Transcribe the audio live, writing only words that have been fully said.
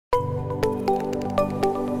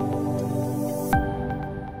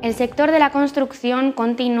El sector de la construcción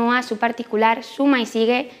continúa su particular suma y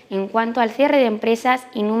sigue en cuanto al cierre de empresas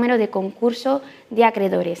y número de concurso de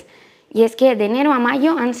acreedores. Y es que de enero a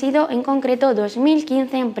mayo han sido en concreto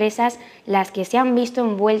 2.015 empresas las que se han visto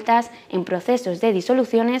envueltas en procesos de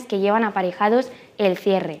disoluciones que llevan aparejados el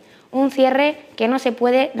cierre, un cierre que no se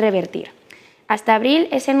puede revertir. Hasta abril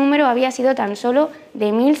ese número había sido tan solo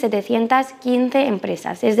de 1.715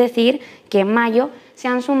 empresas, es decir, que en mayo se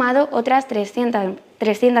han sumado otras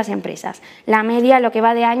 300 empresas. La media, lo que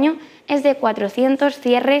va de año, es de 400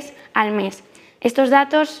 cierres al mes. Estos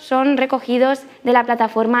datos son recogidos de la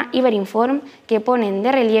plataforma Iberinform, que ponen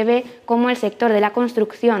de relieve cómo el sector de la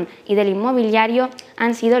construcción y del inmobiliario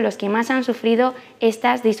han sido los que más han sufrido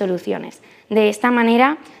estas disoluciones. De esta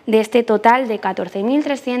manera, de este total de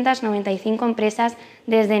 14.395 empresas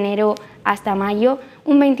desde enero hasta mayo,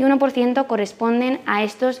 un 21% corresponden a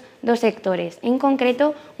estos dos sectores, en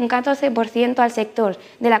concreto un 14% al sector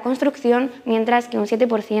de la construcción, mientras que un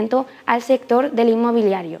 7% al sector del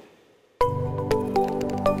inmobiliario.